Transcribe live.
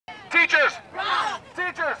Teachers! Rock!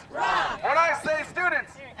 Teachers! Rock! When I say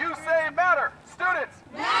students, you say matter. Students!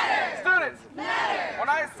 Matter! Students! Matter! When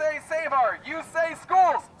I say save our, you say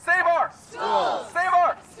schools. Save our! Schools! Save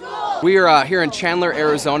our! Schools! We are here in Chandler,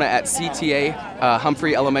 Arizona at CTA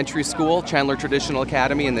Humphrey Elementary School, Chandler Traditional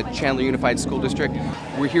Academy in the Chandler Unified School District.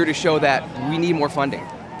 We're here to show that we need more funding.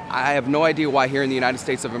 I have no idea why here in the United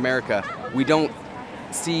States of America we don't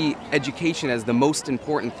see education as the most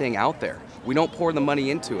important thing out there. We don't pour the money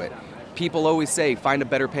into it. People always say, find a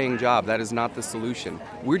better paying job. That is not the solution.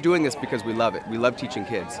 We're doing this because we love it. We love teaching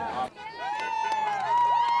kids.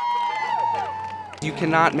 You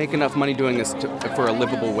cannot make enough money doing this for a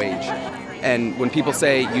livable wage. And when people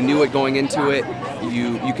say you knew it going into it,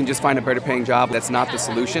 you can just find a better paying job, that's not the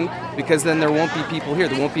solution, because then there won't be people here.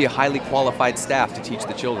 There won't be a highly qualified staff to teach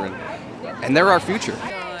the children. And they're our future.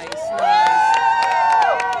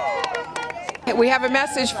 We have a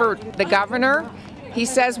message for the governor. He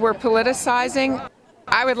says we're politicizing.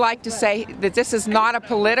 I would like to say that this is not a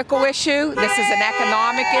political issue. This is an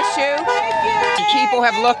economic issue. People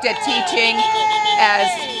have looked at teaching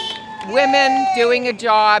as women doing a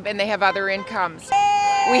job and they have other incomes.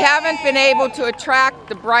 We haven't been able to attract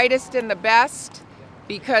the brightest and the best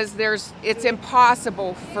because it's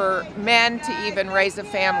impossible for men to even raise a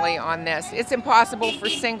family on this. It's impossible for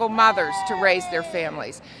single mothers to raise their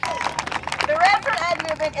families. The Rent for Ed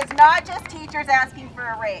movement is not just teachers asking for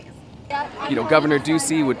a raise. You know, Governor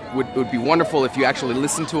Ducey would be wonderful if you actually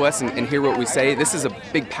listen to us and hear what we say. This is a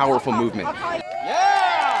big, powerful movement.